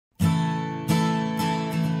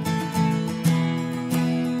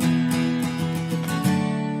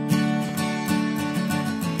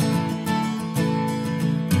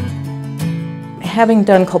Having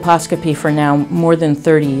done colposcopy for now more than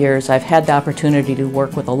 30 years, I've had the opportunity to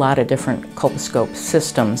work with a lot of different colposcope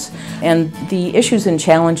systems. And the issues and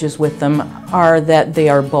challenges with them are that they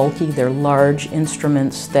are bulky, they're large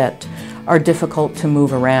instruments that are difficult to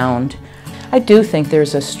move around. I do think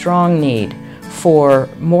there's a strong need for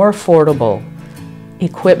more affordable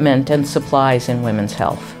equipment and supplies in women's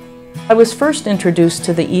health. I was first introduced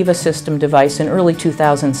to the EVA System device in early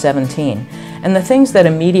 2017, and the things that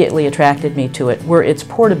immediately attracted me to it were its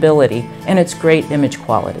portability and its great image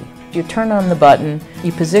quality. You turn on the button,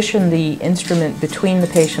 you position the instrument between the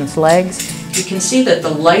patient's legs. You can see that the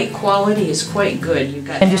light quality is quite good.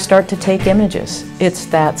 And you start to take images. It's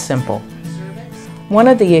that simple. One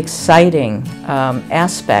of the exciting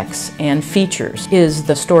aspects and features is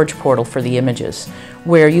the storage portal for the images,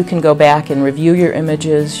 where you can go back and review your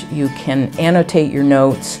images, you can annotate your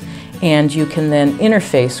notes, and you can then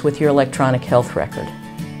interface with your electronic health record.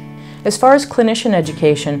 As far as clinician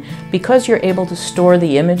education, because you're able to store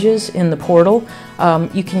the images in the portal,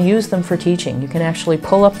 you can use them for teaching. You can actually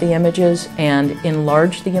pull up the images and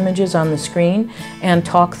enlarge the images on the screen and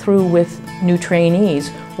talk through with new trainees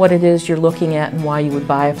what it is you're looking at and why you would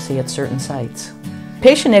biopsy at certain sites.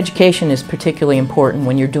 Patient education is particularly important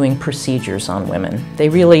when you're doing procedures on women. They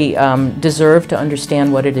really deserve to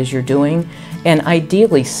understand what it is you're doing and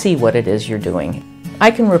ideally see what it is you're doing. I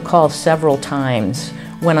can recall several times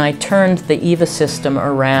when I turned the EVA system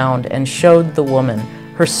around and showed the woman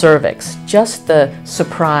her cervix, just the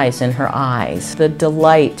surprise in her eyes, the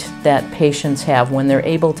delight that patients have when they're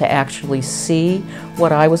able to actually see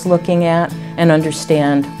what I was looking at and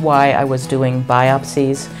understand why I was doing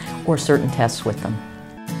biopsies or certain tests with them.